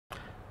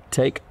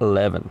Take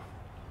 11.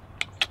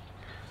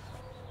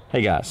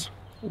 Hey guys,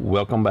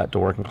 welcome back to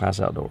Working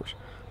Class Outdoors.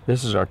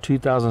 This is our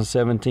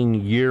 2017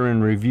 year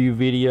in review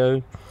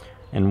video,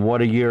 and what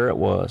a year it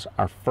was.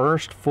 Our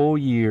first full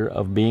year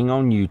of being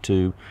on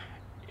YouTube,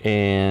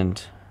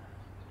 and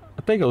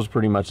I think it was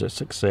pretty much a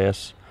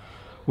success.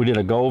 We did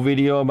a goal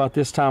video about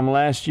this time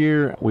last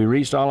year. We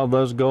reached all of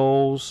those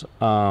goals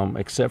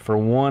except for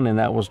one, and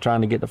that was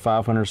trying to get to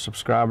 500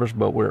 subscribers,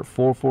 but we're at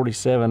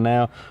 447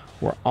 now.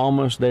 We're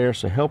almost there,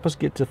 so help us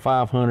get to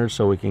 500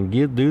 so we can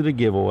do the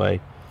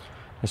giveaway.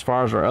 As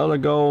far as our other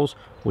goals,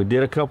 we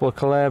did a couple of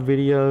collab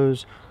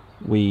videos.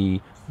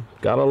 We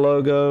got a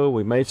logo,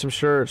 we made some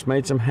shirts,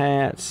 made some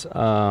hats,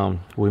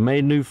 we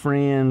made new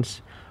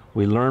friends.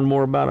 We learned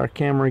more about our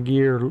camera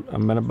gear,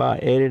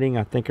 about editing.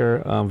 I think our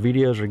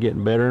videos are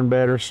getting better and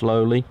better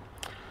slowly.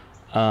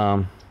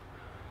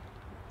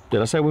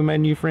 Did I say we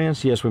made new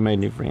friends? Yes, we made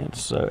new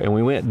friends. So, and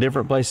we went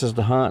different places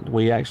to hunt.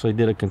 We actually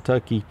did a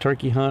Kentucky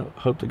turkey hunt.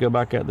 Hope to go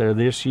back out there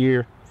this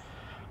year.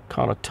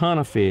 Caught a ton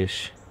of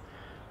fish.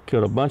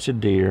 Killed a bunch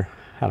of deer.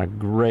 Had a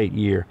great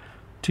year.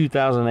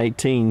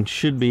 2018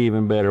 should be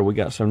even better. We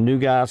got some new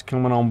guys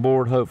coming on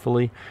board,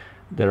 hopefully,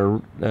 that are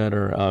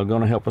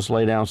going to help us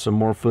lay down some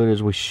more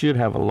footage. We should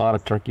have a lot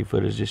of turkey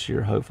footage this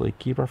year, hopefully.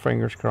 Keep our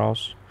fingers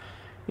crossed.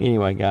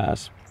 Anyway,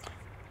 guys,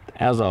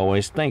 as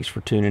always, thanks for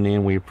tuning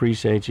in. We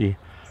appreciate you.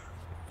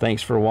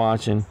 Thanks for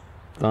watching.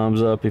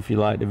 Thumbs up if you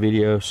liked the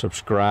video.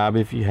 Subscribe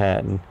if you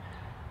hadn't.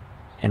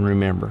 And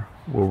remember,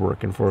 we're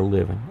working for a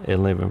living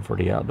and living for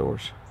the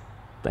outdoors.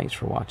 Thanks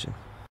for watching.